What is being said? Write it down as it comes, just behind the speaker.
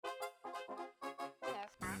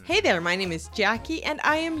Hey there, my name is Jackie, and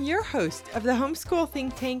I am your host of the Homeschool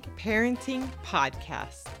Think Tank Parenting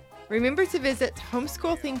Podcast. Remember to visit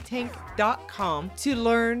homeschoolthinktank.com to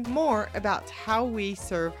learn more about how we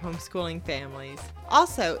serve homeschooling families.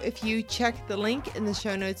 Also, if you check the link in the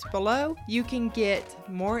show notes below, you can get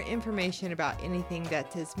more information about anything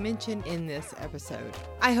that is mentioned in this episode.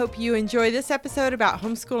 I hope you enjoy this episode about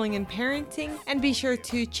homeschooling and parenting, and be sure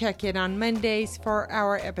to check in on Mondays for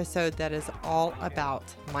our episode that is all about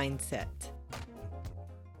mindset.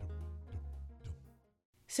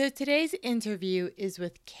 So today's interview is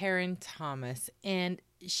with Karen Thomas, and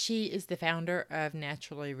she is the founder of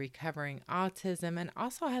Naturally Recovering Autism and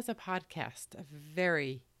also has a podcast, a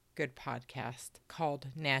very good podcast called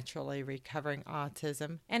Naturally Recovering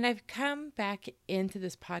Autism. And I've come back into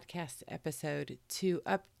this podcast episode to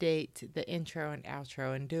update the intro and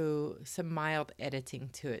outro and do some mild editing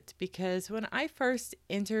to it, because when I first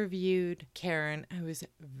interviewed Karen, I was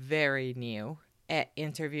very new at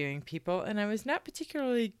interviewing people, and I was not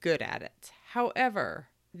particularly good at it. However,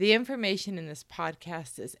 the information in this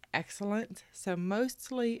podcast is excellent, so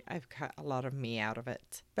mostly I've cut a lot of me out of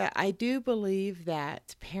it. But I do believe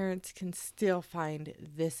that parents can still find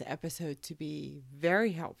this episode to be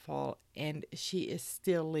very helpful, and she is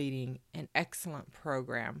still leading an excellent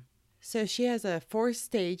program. So she has a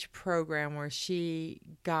 4-stage program where she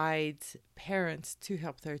guides parents to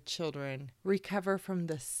help their children recover from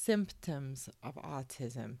the symptoms of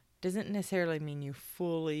autism. Doesn't necessarily mean you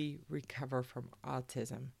fully recover from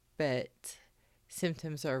autism, but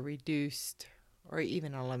symptoms are reduced or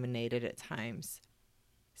even eliminated at times.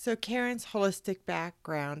 So Karen's holistic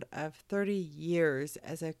background of 30 years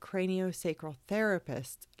as a craniosacral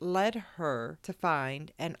therapist led her to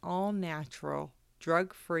find an all-natural,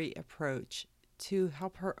 drug-free approach to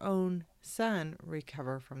help her own son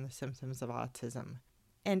recover from the symptoms of autism.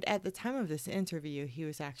 And at the time of this interview, he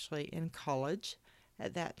was actually in college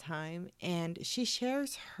at that time, and she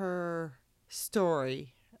shares her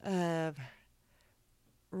story of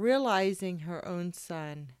realizing her own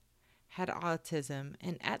son had autism,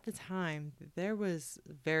 and at the time there was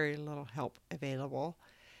very little help available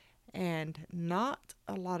and not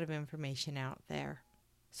a lot of information out there.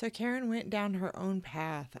 So Karen went down her own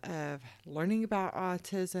path of learning about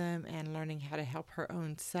autism and learning how to help her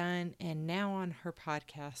own son, and now on her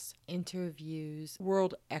podcast interviews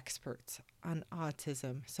world experts on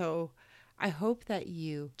autism. So I hope that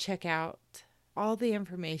you check out all the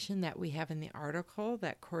information that we have in the article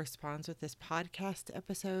that corresponds with this podcast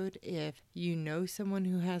episode. If you know someone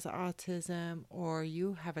who has autism, or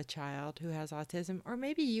you have a child who has autism, or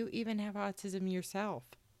maybe you even have autism yourself,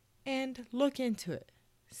 and look into it.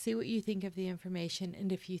 See what you think of the information, and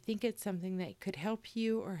if you think it's something that could help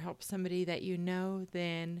you or help somebody that you know,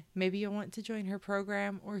 then maybe you'll want to join her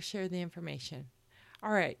program or share the information.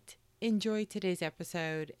 All right, enjoy today's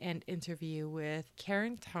episode and interview with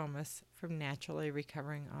Karen Thomas from Naturally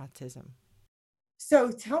Recovering Autism. So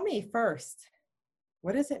tell me first,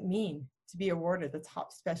 what does it mean to be awarded the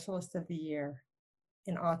top specialist of the year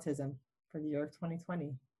in autism for the year of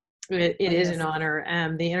 2020? It is an honor.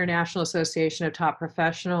 The International Association of Top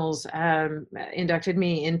Professionals inducted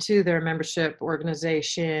me into their membership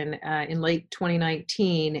organization in late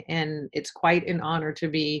 2019, and it's quite an honor to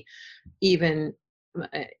be even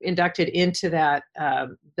inducted into that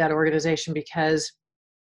organization, because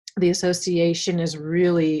the association is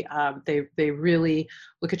really they really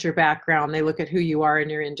look at your background. They look at who you are in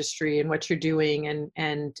your industry and what you're doing,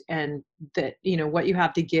 and that, you know, what you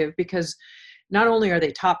have to give, because not only are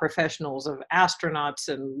they top professionals of astronauts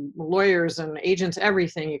and lawyers and agents,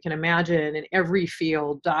 everything you can imagine in every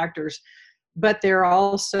field, doctors, but they're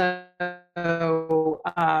also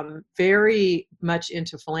very much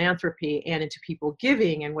into philanthropy and into people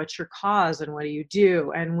giving and what's your cause and what do you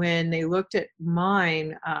do. And when they looked at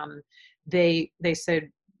mine, they said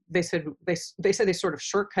they sort of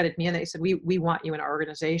shortcutted me, and they said, we want you in our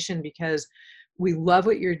organization because we love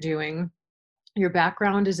what you're doing. Your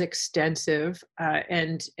background is extensive,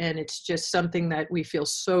 and it's just something that we feel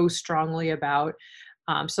so strongly about.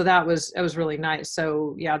 So that was really nice.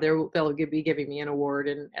 So yeah, they'll be giving me an award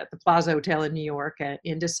at the Plaza Hotel in New York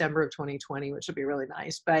in December of 2020, which will be really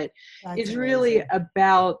nice. But it's amazing. Really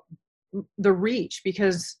about the reach,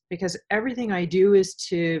 because everything I do is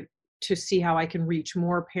to see how I can reach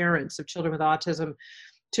more parents of children with autism,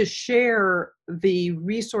 to share the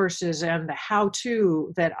resources and the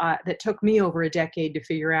how-to that took me over a decade to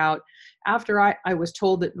figure out after I was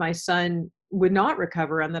told that my son would not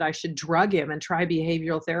recover and that I should drug him and try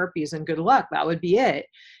behavioral therapies and good luck, that would be it.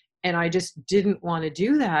 And I just didn't want to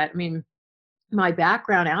do that. I mean, my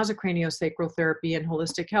background as a craniosacral therapy and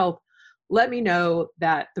holistic health let me know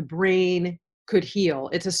that the brain could heal.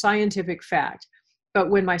 It's a scientific fact. But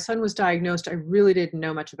when my son was diagnosed, I really didn't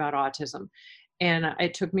know much about autism. And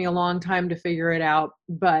it took me a long time to figure it out,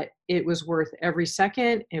 but it was worth every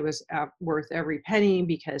second. It was worth every penny,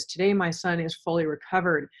 because today my son is fully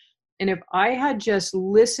recovered. And if I had just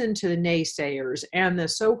listened to the naysayers and the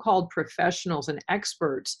so-called professionals and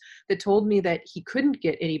experts that told me that he couldn't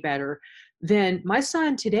get any better, then my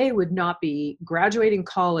son today would not be graduating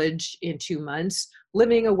college in 2 months,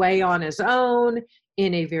 living away on his own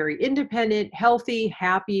in a very independent, healthy,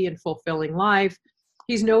 happy, and fulfilling life.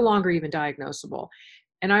 He's no longer even diagnosable.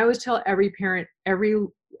 And I always tell every parent,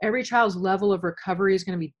 every child's level of recovery is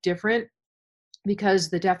going to be different, because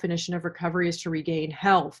the definition of recovery is to regain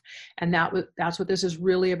health. And that's what this is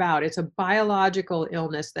really about. It's a biological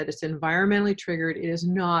illness that is environmentally triggered. It is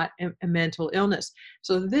not a mental illness.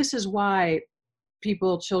 So this is why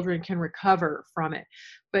children can recover from it.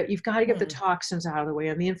 But you've got to get the toxins out of the way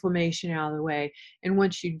and the inflammation out of the way. And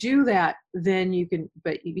once you do that, then you can,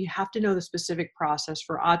 but you have to know the specific process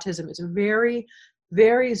for autism. It's very,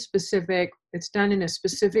 very specific. It's done in a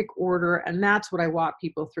specific order. And that's what I walk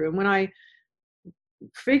people through. And when I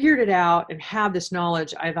figured it out and have this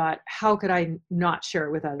knowledge, I thought, how could I not share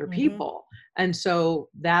it with other people? And so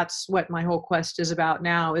that's what my whole quest is about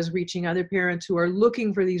now, is reaching other parents who are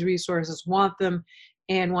looking for these resources, want them,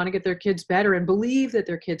 and want to get their kids better and believe that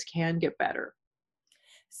their kids can get better.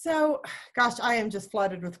 So, gosh, I am just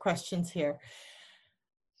flooded with questions here.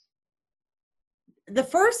 The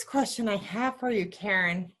first question I have for you,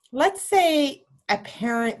 Karen, let's say a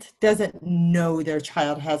parent doesn't know their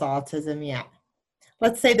child has autism yet.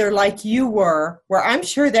 Let's say they're like you were, where I'm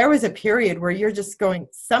sure there was a period where you're just going,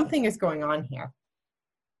 something is going on here,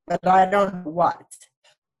 but I don't know what.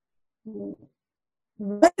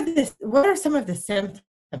 What are some of the symptoms?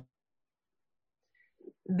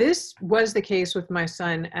 This was the case with my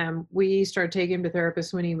son. We started taking him to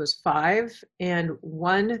therapists when he was 5, and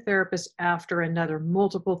one therapist after another,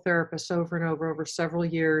 multiple therapists over and over several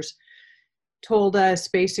years, told us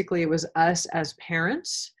basically it was us as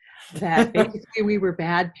parents, that basically we were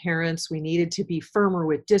bad parents. We needed to be firmer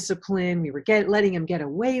with discipline. We were letting him get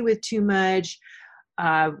away with too much.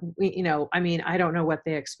 I don't know what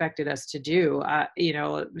they expected us to do,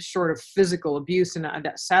 short of physical abuse.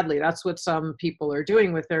 And sadly, that's what some people are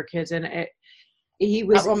doing with their kids. And that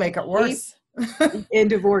will make it worse. And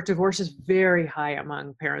divorce is very high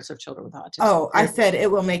among parents of children with autism. Oh, I said it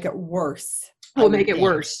will make it worse. It will make it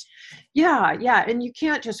worse. Yeah. And you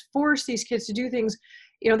can't just force these kids to do things.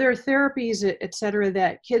 There are therapies, et cetera,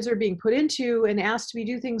 that kids are being put into and asked to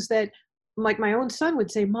do things that, like my own son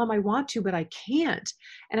would say, Mom, I want to, but I can't.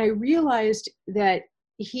 And I realized that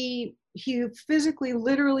he physically,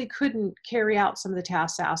 literally couldn't carry out some of the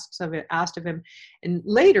tasks asked of him. And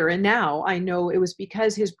later, and now I know it was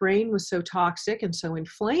because his brain was so toxic and so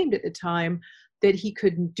inflamed at the time that he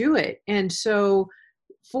couldn't do it. And so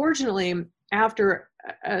fortunately, after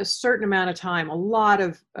a certain amount of time, a lot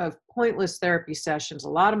of pointless therapy sessions, a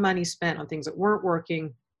lot of money spent on things that weren't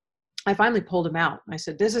working, I finally pulled him out. I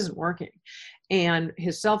said, this isn't working. And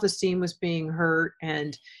his self-esteem was being hurt.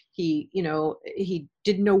 And he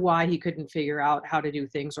didn't know why he couldn't figure out how to do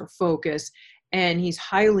things or focus. And he's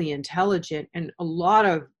highly intelligent. And a lot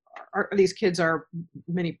of these kids are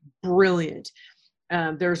brilliant.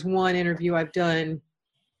 There's one interview I've done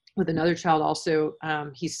with another child also.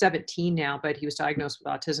 He's 17 now, but he was diagnosed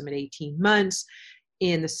with autism at 18 months.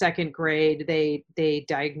 In the 2nd grade, they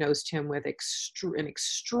diagnosed him with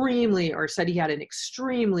said he had an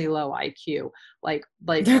extremely low IQ, like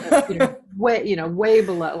way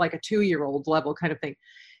below, like a 2-year-old level kind of thing.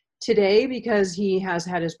 Today, because he has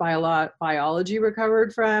had his biology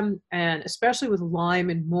recovered from, and especially with Lyme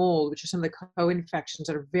and mold, which are some of the co-infections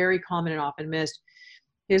that are very common and often missed,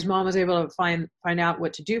 his mom was able to find out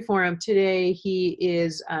what to do for him. Today,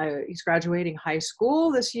 he's graduating high school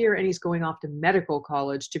this year, and he's going off to medical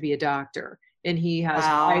college to be a doctor. And he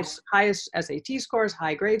has highest SAT scores,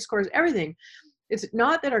 high grade scores, everything. It's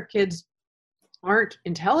not that our kids aren't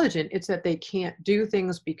intelligent, it's that they can't do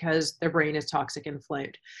things because their brain is toxic and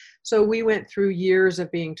inflamed. So we went through years of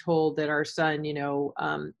being told that our son,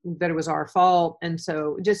 that it was our fault. And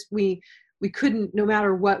so we couldn't, no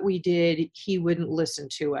matter what we did, he wouldn't listen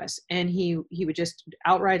to us. And he would just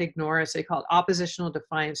outright ignore us. They call it oppositional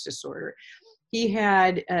defiance disorder. He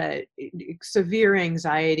had severe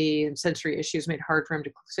anxiety and sensory issues, made it hard for him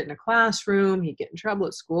to sit in a classroom. He'd get in trouble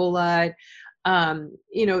at school a lot.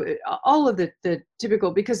 All of the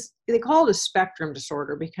typical, because they call it a spectrum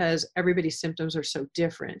disorder because everybody's symptoms are so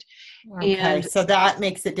different. Okay, so that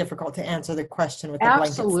makes it difficult to answer the question with the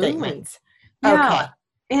blanket statements. Yeah. Okay.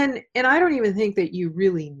 And I don't even think that you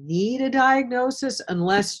really need a diagnosis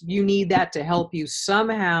unless you need that to help you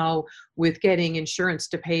somehow with getting insurance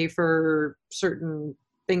to pay for certain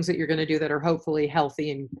things that you're going to do that are hopefully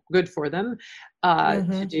healthy and good for them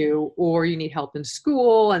to do, or you need help in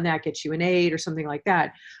school and that gets you an aid or something like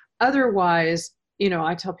that. Otherwise,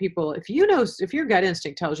 I tell people, if your gut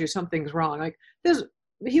instinct tells you something's wrong, like this,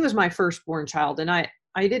 he was my firstborn child, and I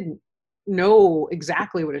didn't know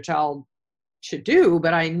exactly what a child should do,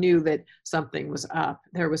 but I knew that something was up.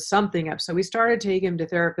 There was something up. So we started taking him to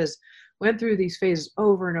therapists, went through these phases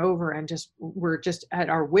over and over, and we're just at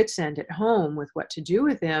our wits' end at home with what to do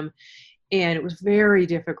with him. And it was very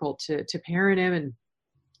difficult to parent him.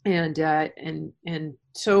 And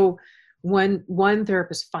so one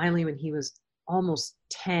therapist finally, when he was almost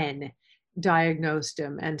 10, diagnosed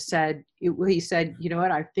him and he said, you know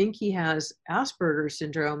what, I think he has Asperger's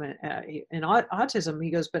syndrome and autism.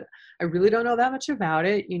 He goes, but I really don't know that much about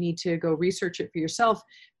it. You need to go research it for yourself.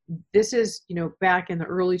 This is, back in the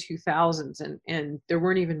early 2000s, and there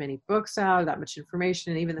weren't even many books out, that much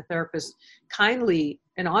information. And even the therapist kindly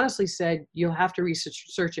and honestly said, you'll have to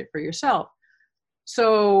research it for yourself.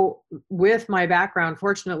 So with my background,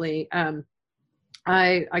 fortunately,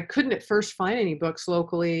 I couldn't at first find any books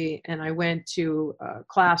locally, and I went to a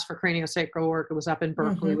class for craniosacral work. It was up in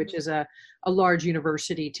Berkeley, which is a large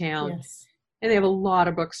university town. Yes. And they have a lot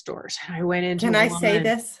of bookstores. I went into Can I say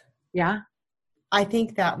this? Yeah. I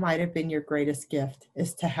think that might have been your greatest gift,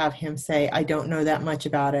 is to have him say, I don't know that much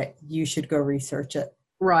about it. You should go research it.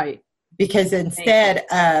 Right. Because instead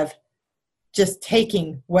of just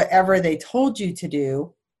taking whatever they told you to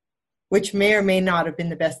do, which may or may not have been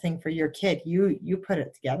the best thing for your kid, you put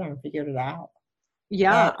it together and figured it out.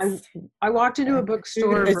 Yeah. I walked into a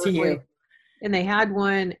bookstore and they had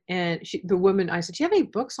one, and the woman, I said, do you have any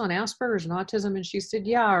books on Asperger's and autism? And she said,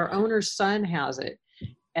 yeah, our owner's son has it.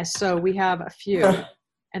 And so we have a few.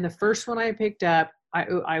 And the first one I picked up,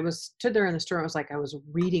 I was stood there in the store. I was like, I was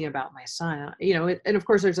reading about my son, and of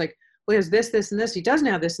course there's like, well, he has this, this, and this. He doesn't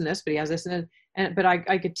have this and this, but he has this and that. But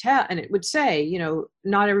I could tell, and it would say,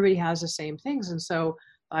 not everybody has the same things. And so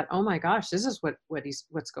I thought, oh my gosh, this is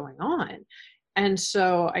what's going on. And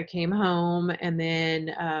so I came home and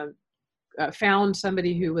then found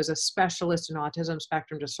somebody who was a specialist in autism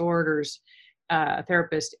spectrum disorders, a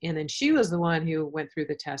therapist. And then she was the one who went through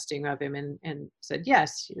the testing of him and said,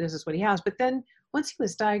 yes, this is what he has. But then once he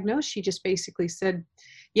was diagnosed, she just basically said,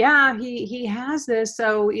 yeah, he has this.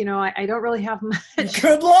 So, I don't really have much.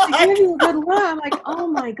 Good luck. Good luck. I'm like, oh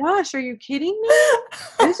my gosh, are you kidding me?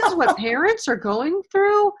 This is what parents are going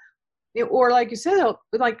through. Or like you said,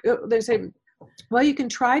 they say, well, you can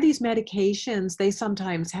try these medications. They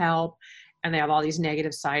sometimes help. And they have all these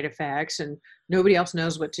negative side effects and nobody else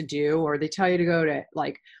knows what to do. Or they tell you to go to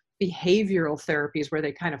like behavioral therapies where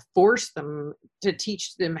they kind of force them to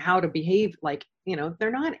teach them how to behave. Like,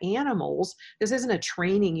 they're not animals. This isn't a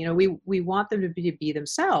training, we want them to be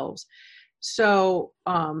themselves. So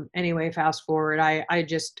anyway, fast forward, I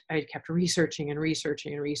kept researching.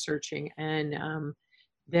 And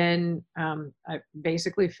then I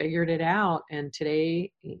basically figured it out. And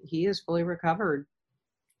today he is fully recovered.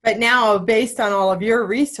 But now, based on all of your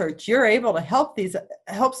research, you're able to help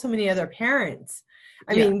so many other parents.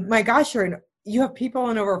 I mean, my gosh, you have people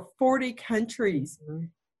in over 40 countries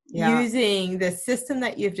using the system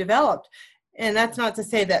that you've developed. And that's not to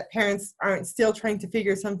say that parents aren't still trying to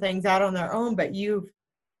figure some things out on their own, but you've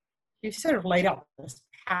sort of laid out this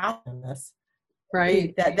path in this,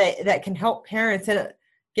 right? That can help parents and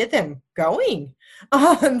get them going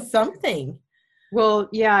on something. Well,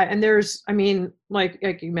 yeah. And there's, like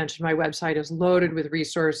you mentioned, my website is loaded with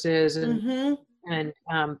resources and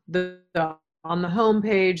on the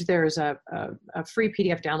homepage, there's a free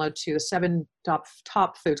PDF download to the 7 top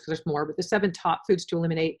foods, because there's more, but the 7 top foods to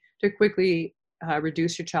eliminate to quickly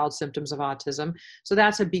reduce your child's symptoms of autism. So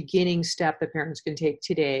that's a beginning step that parents can take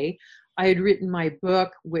today. I had written my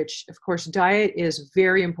book, which of course diet is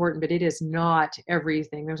very important, but it is not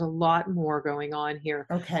everything. There's a lot more going on here.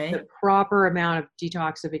 Okay. The proper amount of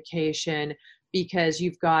detoxification, because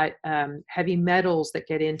you've got heavy metals that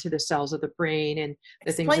get into the cells of the brain and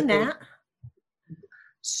the Explain things that.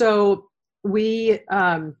 So we,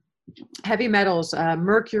 heavy metals,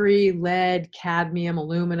 mercury, lead, cadmium,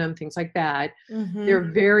 aluminum, things like that, they're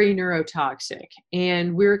very neurotoxic,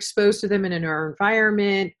 and we're exposed to them in our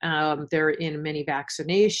environment. They're in many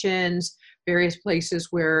vaccinations, various places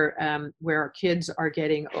where our kids are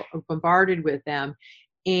getting bombarded with them.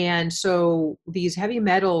 And so these heavy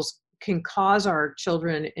metals can cause our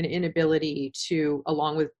children an inability to,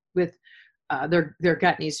 along with their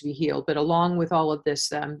gut needs to be healed. But along with all of this,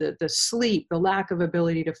 the sleep, the lack of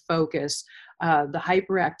ability to focus, the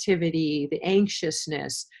hyperactivity, the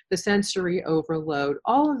anxiousness, the sensory overload,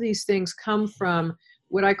 all of these things come from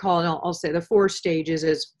what I call, and I'll say the 4 stages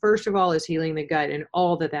is, first of all, is healing the gut and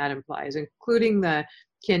all that implies, including the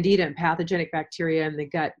candida and pathogenic bacteria in the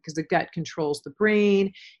gut, because the gut controls the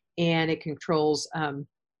brain and it controls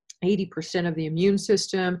 80% of the immune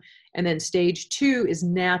system. And then stage 2 is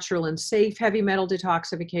natural and safe heavy metal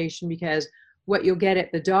detoxification, because what you'll get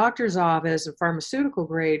at the doctor's office of pharmaceutical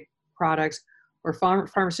grade products or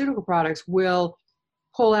pharmaceutical products will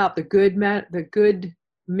pull out the good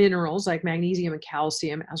minerals like magnesium and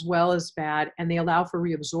calcium, as well as bad, and they allow for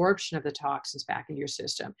reabsorption of the toxins back into your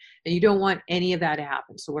system. And you don't want any of that to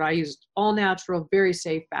happen. So what I use, all natural, very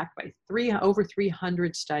safe, backed by over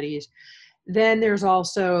 300 studies. Then there's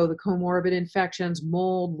also the comorbid infections,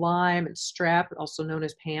 mold, Lyme, and strep, also known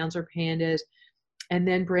as PANS or PANDAS, and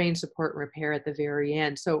then brain support and repair at the very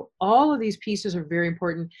end. So all of these pieces are very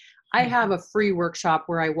important. I have a free workshop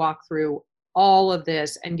where I walk through all of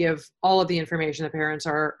this and give all of the information the parents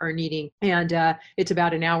are needing. And it's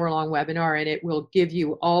about an hour-long webinar, and it will give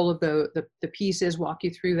you all of the pieces, walk you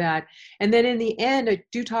through that. And then in the end, I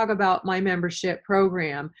do talk about my membership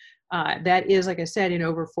program. That is, like I said, in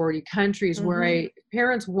over 40 countries, where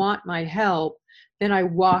parents want my help, then I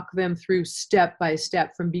walk them through step by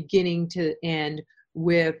step from beginning to end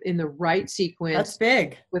in the right sequence. That's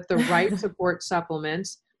big. With the right support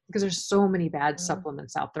supplements, because there's so many bad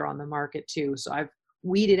supplements out there on the market too. So I've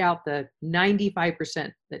weeded out the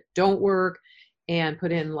 95% that don't work and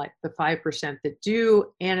put in like the 5% that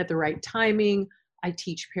do. And at the right timing, I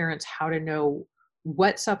teach parents how to know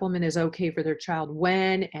what supplement is okay for their child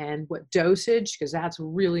when and what dosage, because that's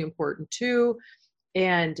really important too.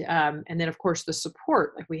 And then of course the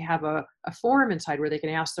support, like we have a forum inside where they can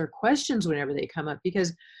ask their questions whenever they come up,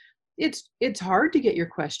 because it's hard to get your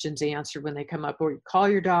questions answered when they come up, or you call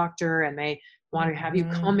your doctor and they want to have you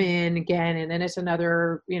come in again, and then it's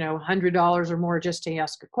another $100 or more just to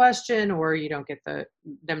ask a question, or you don't get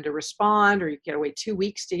them to respond, or you get to wait 2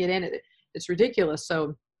 weeks to get in. It's ridiculous.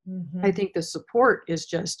 So I think the support is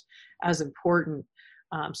just as important.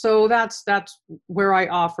 So that's where I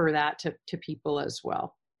offer that to people as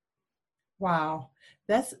well. Wow,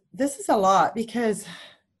 this is a lot, because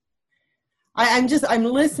I'm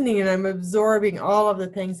listening and I'm absorbing all of the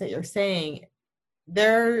things that you're saying.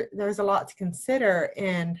 There's a lot to consider,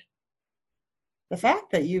 and the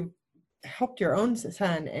fact that you've helped your own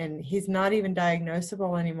son and he's not even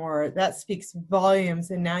diagnosable anymore, that speaks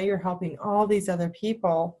volumes. And now you're helping all these other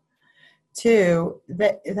people too.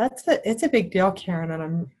 It's a big deal, Karen, and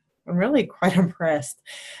I'm really quite impressed.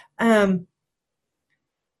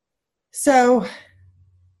 So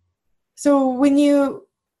when you,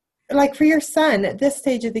 like for your son at this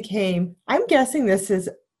stage of the game, I'm guessing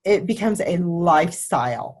it becomes a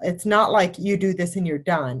lifestyle. It's not like you do this and you're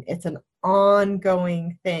done. It's an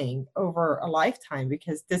ongoing thing over a lifetime,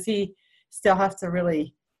 because does he still have to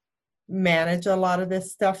really manage a lot of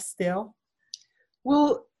this stuff still?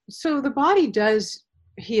 Well, so the body does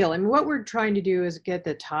heal. And what we're trying to do is get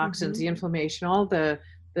the toxins, the inflammation, all the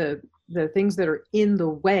things that are in the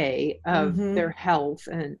way of their health.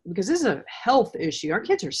 And because this is a health issue, our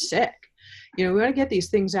kids are sick. We want to get these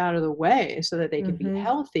things out of the way so that they can be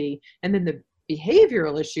healthy. And then the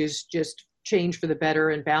behavioral issues just change for the better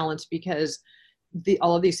and balance, because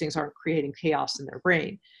all of these things aren't creating chaos in their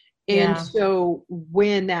brain. And so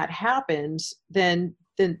when that happens, then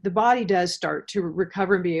the body does start to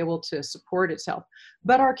recover and be able to support itself.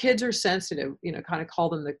 But our kids are sensitive, kind of call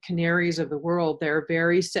them the canaries of the world. They're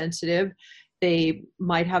very sensitive. They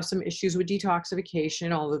might have some issues with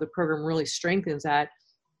detoxification, although the program really strengthens that.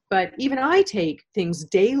 But even I take things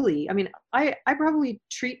daily. I mean, I probably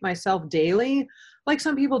treat myself daily like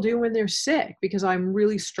some people do when they're sick, because I'm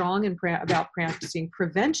really strong about practicing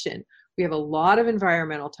prevention. We have a lot of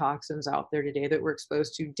environmental toxins out there today that we're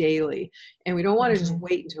exposed to daily, and we don't want to just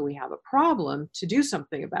wait until we have a problem to do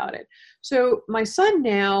something about it. So my son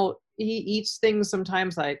now, he eats things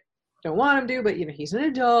sometimes I don't want him to, but he's an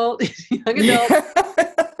adult, he's a young adult.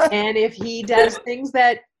 And if he does things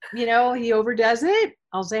that, he overdoes it,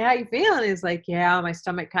 I'll say, how you feeling? He's like, yeah, my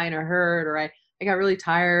stomach kind of hurt, or I got really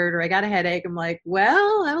tired, or I got a headache. I'm like,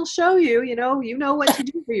 well, that'll show you, you know what to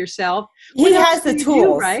do for yourself. He has the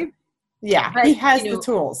tools, right? Yeah, but, he has the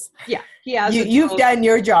tools. Yeah, he has. You've done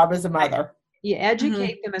your job as a mother. You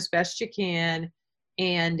educate them as best you can,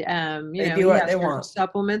 and they do what they want.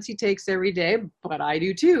 Supplements he takes every day, but I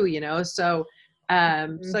do too. So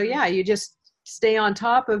yeah, you just stay on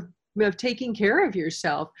top of of taking care of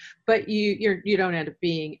yourself, but you don't end up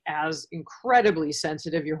being as incredibly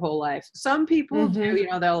sensitive your whole life. Some people do, you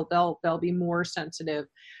know, they'll be more sensitive,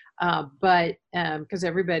 but because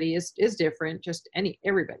everybody is different,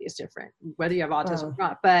 everybody is different, whether you have autism or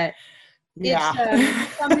not. But it's yeah.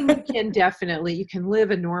 something you can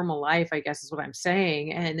live a normal life, I guess is what I'm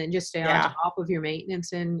saying, and then just stay on Yeah. top of your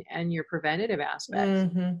maintenance and your preventative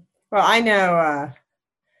aspects. Well, I know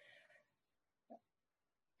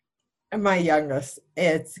my youngest,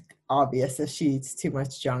 it's obvious if she eats too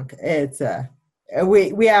much junk. It's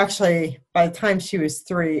we actually, by the time she was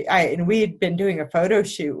 3, and we had been doing a photo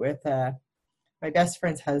shoot with my best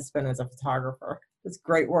friend's husband as a photographer. It's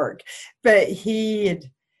great work, but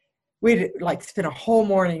we'd like spent a whole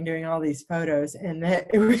morning doing all these photos, and then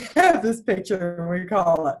we have this picture and we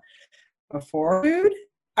call it before food,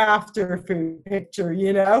 after food picture,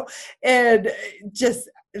 you know, and just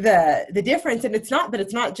the difference. And it's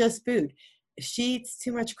not just food. She eats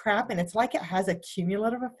too much crap, and it's like it has a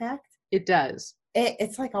cumulative effect. It does.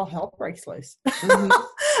 It's like all hell breaks loose.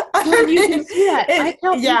 Well, you can see that.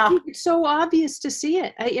 It's so obvious to see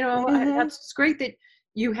it. That's great that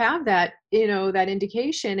you have that, you know, that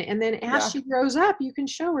indication. And then as she grows up, you can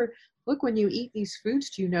show her, look, when you eat these foods,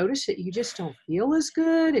 do you notice that you just don't feel as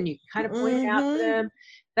good? And you kind of point it out to them.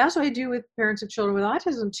 That's what I do with parents of children with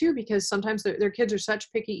autism too, because sometimes their kids are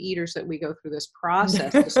such picky eaters that we go through this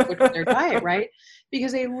process to switch their diet, right?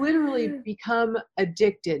 Because they literally become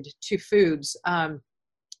addicted to foods.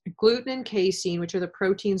 Gluten and casein, which are the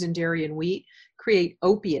proteins in dairy and wheat, create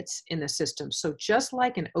opiates in the system. So just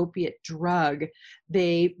like an opiate drug,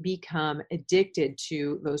 they become addicted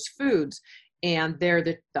to those foods. And they're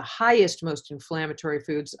the highest, most inflammatory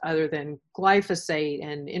foods, other than glyphosate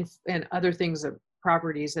and other things, of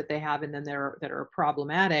properties that they have in them that are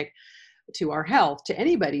problematic to our health, to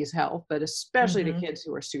anybody's health, but especially to kids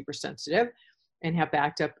who are super sensitive and have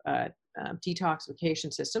backed up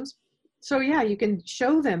detoxification systems. So yeah, you can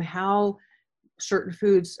show them how certain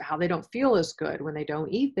foods, how they don't feel as good when they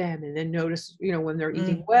don't eat them, and then notice, you know, when they're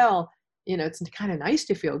eating well, you know, it's kind of nice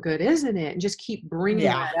to feel good, isn't it? And just keep bringing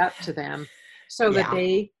that up to them so that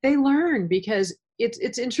they learn, because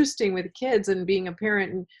it's interesting with kids and being a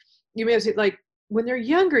parent. And you may say, like, when they're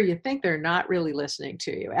younger, you think they're not really listening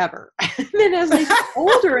to you ever. And then as they get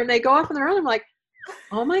older and they go off on their own, I'm like,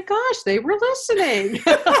 oh my gosh, they were listening.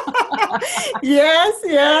 Yes.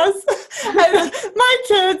 My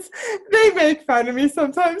kids, they make fun of me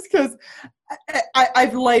sometimes because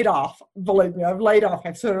I've laid off. Believe me, I've laid off.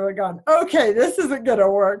 I've sort of gone, okay, this isn't going to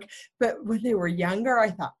work. But when they were younger, I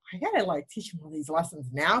thought, I got to like teach them all these lessons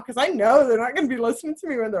now, because I know they're not going to be listening to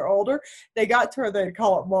me when they're older. They got to where they'd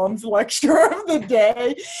call it mom's lecture of the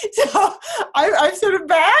day. So I've sort of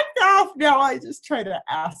backed off now. I just try to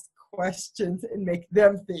ask questions and make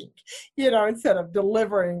them think, you know, instead of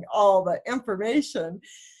delivering all the information.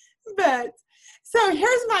 But so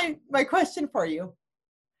here's my question for you.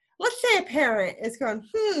 Let's say a parent is going,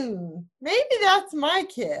 maybe that's my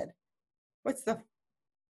kid.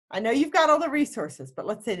 I know you've got all the resources, but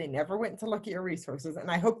let's say they never went to look at your resources,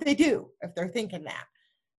 and I hope they do if they're thinking that.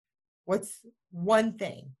 What's one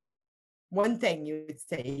thing you would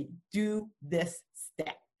say, do this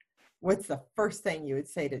step? What's the first thing you would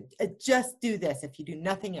say to just do this if you do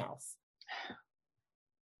nothing else?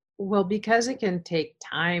 Well, because it can take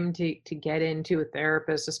time to get into a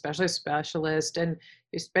therapist, especially a specialist, and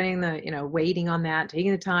you're spending the, you know, waiting on that,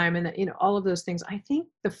 taking the time, and you know, all of those things. I think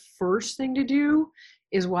the first thing to do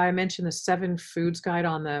is why I mentioned the 7 foods guide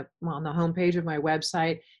on the homepage of my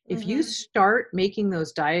website. If you start making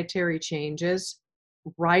those dietary changes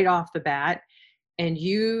right off the bat, and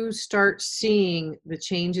you start seeing the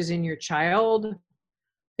changes in your child,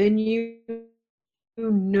 then you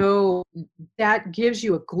know that gives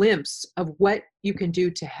you a glimpse of what you can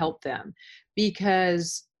do to help them,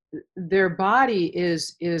 because their body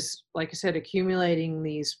is like I said, accumulating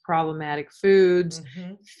these problematic foods,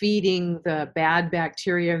 feeding the bad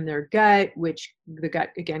bacteria in their gut, which the gut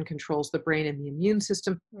again controls the brain and the immune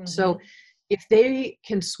system. So if they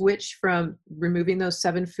can switch from removing those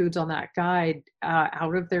 7 foods on that guide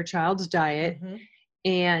out of their child's diet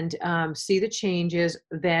and see the changes,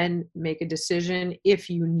 then make a decision. If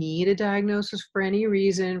you need a diagnosis for any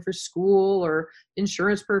reason, for school or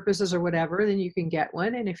insurance purposes or whatever, then you can get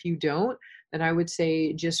one. And if you don't, then I would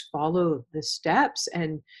say just follow the steps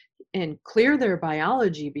and clear their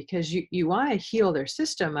biology, because you want to heal their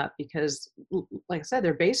system up, because like I said,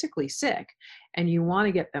 they're basically sick and you want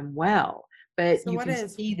to get them well. But so you what can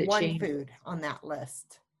is see the one change. food on that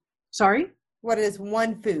list? Sorry? What is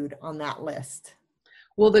one food on that list?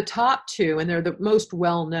 Well, the top two, and they're the most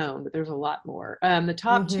well-known, but there's a lot more. The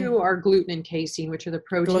top two are gluten and casein, which are the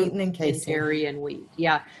proteins Gluten and in casein. dairy and wheat.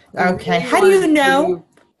 Yeah. You Okay. really How do want you to know? remove-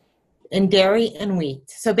 In dairy and wheat.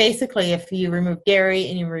 So basically, if you remove dairy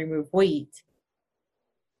and you remove wheat,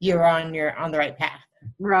 you're on the right path.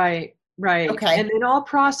 Right. Okay. And then all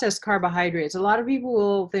processed carbohydrates. A lot of people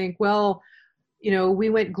will think, well, we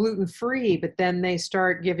went gluten-free, but then they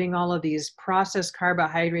start giving all of these processed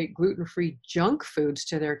carbohydrate, gluten-free junk foods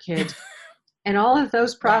to their kids. And all of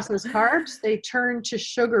those processed carbs, they turn to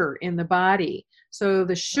sugar in the body. So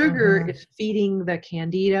the sugar is feeding the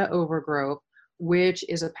Candida overgrowth, which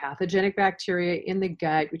is a pathogenic bacteria in the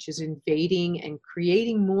gut, which is invading and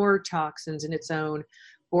creating more toxins in its own,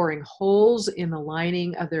 boring holes in the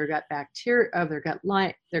lining of their gut bacteria, of their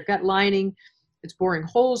gut lining. It's boring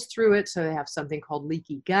holes through it, so they have something called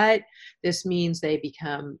leaky gut. This means they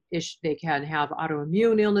can have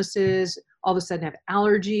autoimmune illnesses, all of a sudden have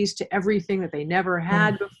allergies to everything that they never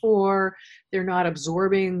had before. They're not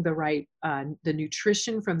absorbing the right the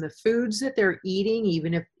nutrition from the foods that they're eating,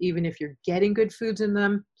 even if you're getting good foods in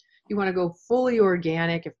them. You want to go fully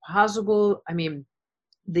organic if possible. I mean,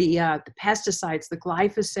 the pesticides, the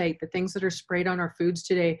glyphosate, the things that are sprayed on our foods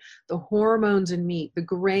today, the hormones in meat, the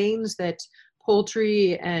grains that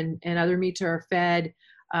poultry and other meats are fed,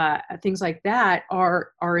 things like that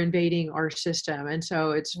are invading our system. And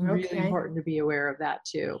so it's really important to be aware of that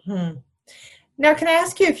too. Now, can I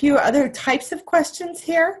ask you a few other types of questions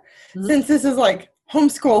here? Since this is like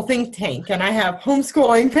homeschool think tank and I have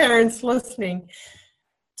homeschooling parents listening,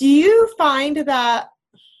 do you find that,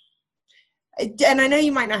 and I know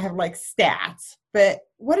you might not have like stats, but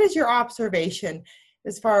what is your observation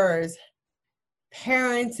as far as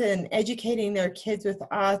parents and educating their kids with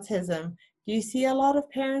autism? Do you see a lot of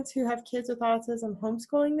parents who have kids with autism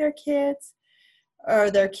homeschooling their kids,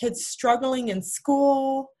 or their kids struggling in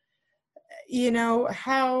school?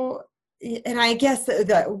 How, and I guess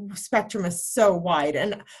the spectrum is so wide.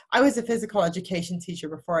 And I was a physical education teacher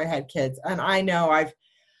before I had kids, and I know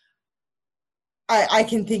I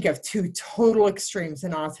can think of two total extremes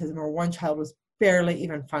in autism where one child was barely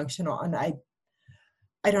even functional, and I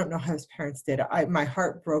don't know how his parents did it. My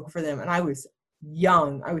heart broke for them, and I was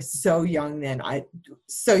young. I was so young then.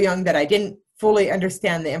 So young that I didn't fully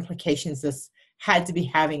understand the implications this had to be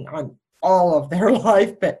having on all of their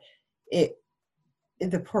life. But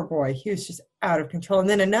the poor boy, he was just out of control. And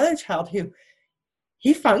then another child who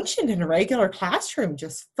he functioned in a regular classroom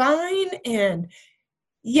just fine. And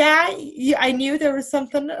I knew there was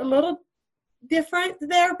something a little different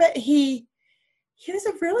there, but he was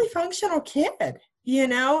a really functional kid.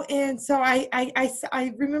 And so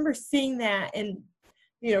I remember seeing that, and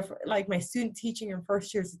for like my student teaching and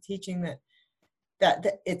first years of teaching,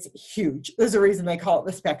 that it's huge. There's a reason they call it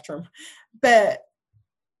the spectrum. But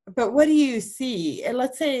what do you see? And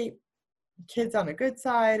let's say kids on a good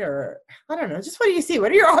side, or I don't know, just what do you see?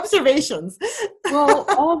 What are your observations? Well,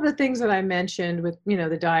 all of the things that I mentioned with,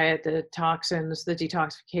 the diet, the toxins, the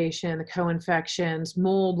detoxification, the co-infections,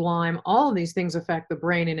 mold, Lyme, all of these things affect the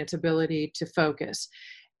brain and its ability to focus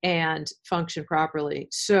and function properly.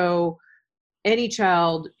 So any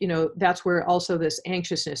child, that's where also this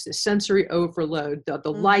anxiousness, this sensory overload,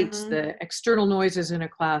 the lights, the external noises in a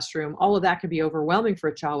classroom, all of that can be overwhelming for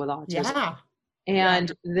a child with autism. Yeah.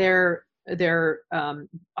 And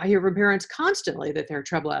I hear from parents constantly that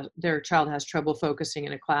their child has trouble focusing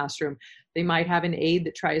in a classroom. They might have an aide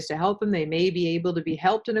that tries to help them. They may be able to be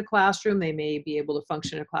helped in a classroom. They may be able to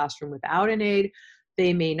function in a classroom without an aide.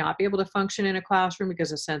 They may not be able to function in a classroom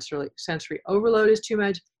because the sensory overload is too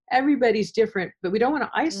much. Everybody's different, but we don't want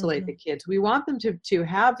to isolate the kids. We want them to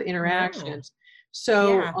have interactions.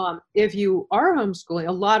 So if you are homeschooling,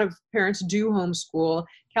 a lot of parents do homeschool.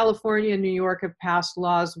 California and New York have passed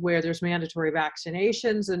laws where there's mandatory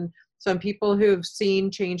vaccinations, and some people who've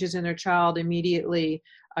seen changes in their child immediately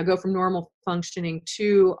go from normal functioning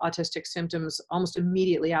to autistic symptoms almost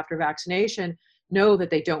immediately after vaccination, know that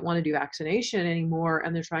they don't want to do vaccination anymore,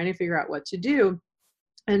 and they're trying to figure out what to do.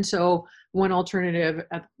 And so one alternative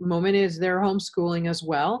at the moment is they're homeschooling as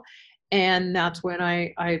well. And that's when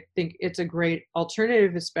I think it's a great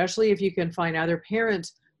alternative, especially if you can find other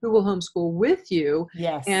parents who will homeschool with you.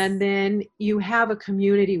 Yes. And then you have a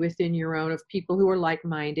community within your own of people who are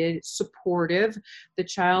like-minded, supportive. The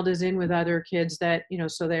child is in with other kids that,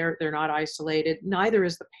 so they're not isolated. Neither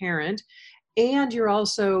is the parent. And you're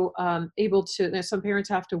also able to, some parents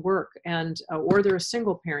have to work or they're a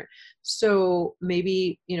single parent. So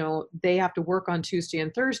maybe, they have to work on Tuesday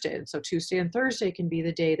and Thursday. And so Tuesday and Thursday can be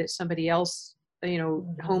the day that somebody else,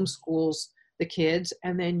 homeschools the kids,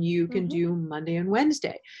 and then you can Mhm. do Monday and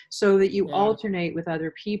Wednesday, so that you Yeah. alternate with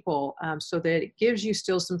other people, so that it gives you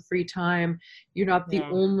still some free time. You're not the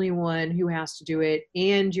Yeah. only one who has to do it,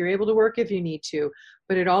 and you're able to work if you need to.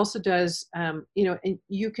 But it also does, and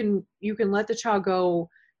you can let the child go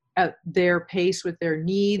at their pace with their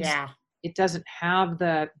needs. Yeah. It doesn't have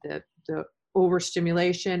the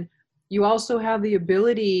overstimulation. You also have the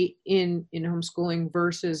ability in homeschooling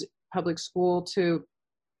versus public school to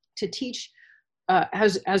teach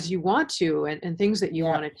as you want to, and things that you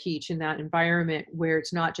want Yeah. to teach in that environment where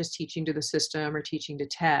it's not just teaching to the system or teaching to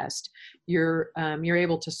test. You're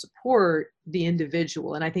able to support the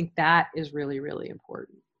individual, and I think that is really, really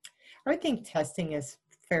important. I would think testing is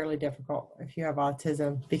fairly difficult if you have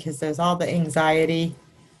autism because there's all the anxiety.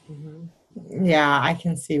 Hmm. Yeah, I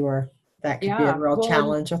can see where that could be a Yeah, real well, and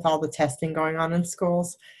challenge with all the testing going on in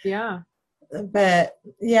schools. yeah, But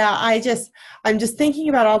yeah, I'm just thinking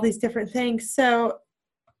about all these different things. So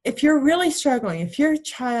if you're really struggling, if your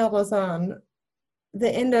child is on the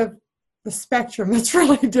end of the spectrum, that's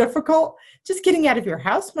really difficult. Just getting out of your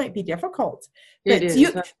house might be difficult. it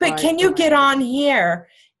is. That's But why. can you get on here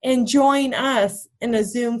and join us in a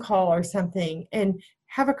Zoom call or something and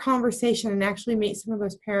have a conversation and actually meet some of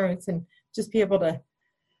those parents and just be able to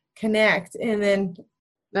connect and then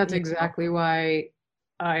That's you know. exactly why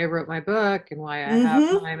I wrote my book, and why I have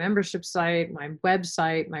Mhm. my membership site, my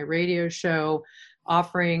website, my radio show,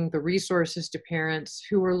 offering the resources to parents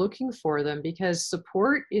who are looking for them, because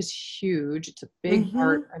support is huge. It's a big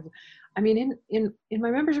part Mhm. of, I mean, in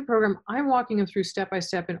my membership program, I'm walking them through step by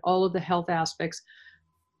step in all of the health aspects.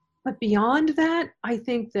 But beyond that, I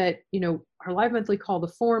think that, our live monthly call, the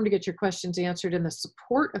forum to get your questions answered, and the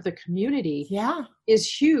support of the community Yeah.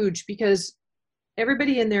 is huge, because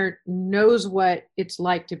everybody in there knows what it's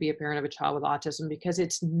like to be a parent of a child with autism, because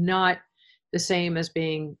it's not the same as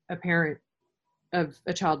being a parent of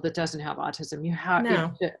a child that doesn't have autism.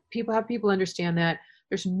 No. People understand that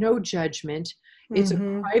there's no judgment. It's a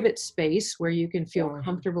Mhm. private space where you can feel Yeah.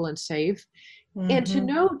 comfortable and safe. And to Mhm.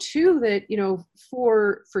 know too that,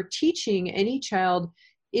 for teaching any child,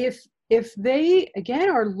 if they again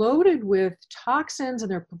are loaded with toxins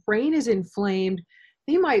and their brain is inflamed,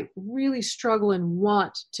 they might really struggle and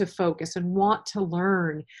want to focus and want to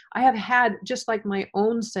learn. I have had, just like my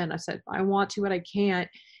own son, I said, I want to, but I can't.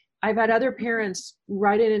 I've had other parents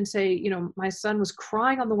write in and say, my son was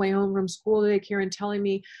crying on the way home from school today, Karen, telling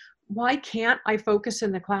me, why can't I focus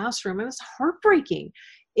in the classroom? It was heartbreaking.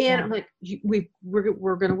 And Yeah. I'm like,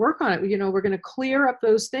 we're going to work on it. We're going to clear up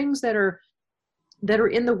those things that are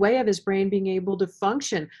in the way of his brain being able to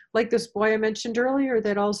function. Like this boy I mentioned earlier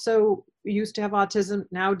that also used to have autism,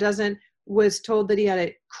 now doesn't, was told that he had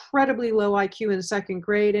an incredibly low IQ in second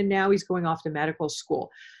grade, and now he's going off to medical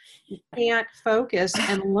school. He can't focus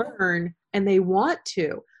and learn, and they want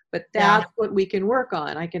to, but Yeah. that's what we can work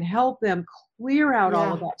on. I can help them clear out all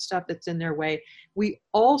Yeah. of that stuff that's in their way. We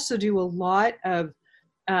also do a lot of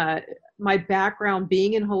my background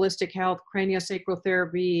being in holistic health, craniosacral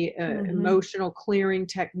therapy, Mhm. emotional clearing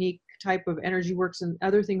technique type of energy works, and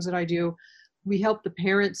other things that I do. We help the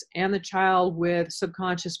parents and the child with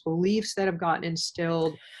subconscious beliefs that have gotten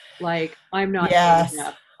instilled, like I'm not good Yes.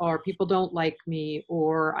 enough, or people don't like me,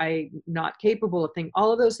 or I'm not capable of things.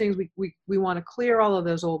 All of those things, we want to clear all of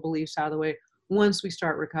those old beliefs out of the way once we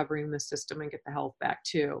start recovering the system and get the health back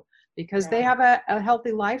too, because they Yeah. have a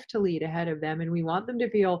healthy life to lead ahead of them, and we want them to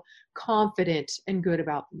feel confident and good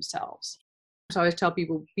about themselves. So I always tell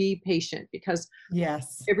people, be patient, because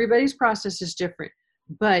Yes. everybody's process is different.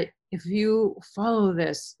 But if you follow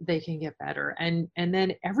this, they can get better. And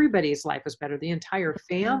then everybody's life is better, the entire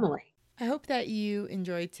family. I hope that you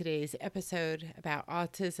enjoyed today's episode about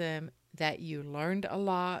autism, that you learned a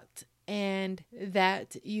lot, and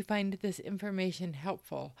that you find this information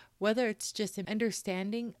helpful, whether it's just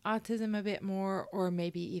understanding autism a bit more, or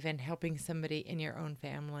maybe even helping somebody in your own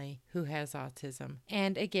family who has autism.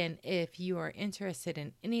 And again, if you are interested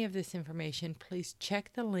in any of this information, please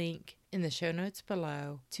check the link in the show notes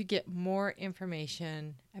below to get more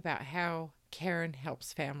information about how Karen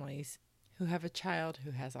helps families who have a child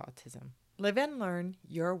who has autism. Live and learn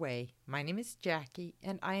your way. My name is Jackie,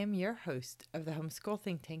 and I am your host of the Homeschool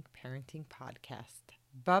Think Tank Parenting Podcast.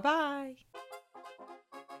 Bye-bye.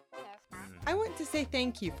 I want to say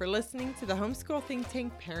thank you for listening to the Homeschool Think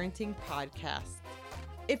Tank Parenting Podcast.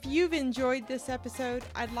 If you've enjoyed this episode,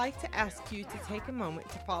 I'd like to ask you to take a moment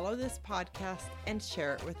to follow this podcast and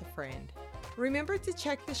share it with a friend. Remember to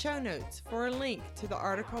check the show notes for a link to the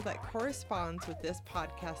article that corresponds with this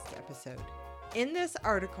podcast episode. In this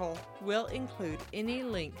article, we'll include any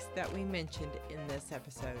links that we mentioned in this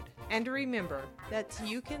episode. And remember that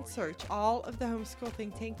you can search all of the Homeschool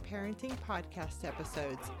Think Tank Parenting Podcast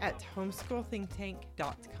episodes at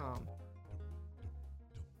homeschoolthinktank.com.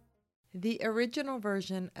 The original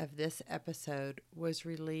version of this episode was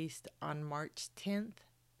released on March 10th,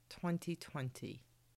 2020.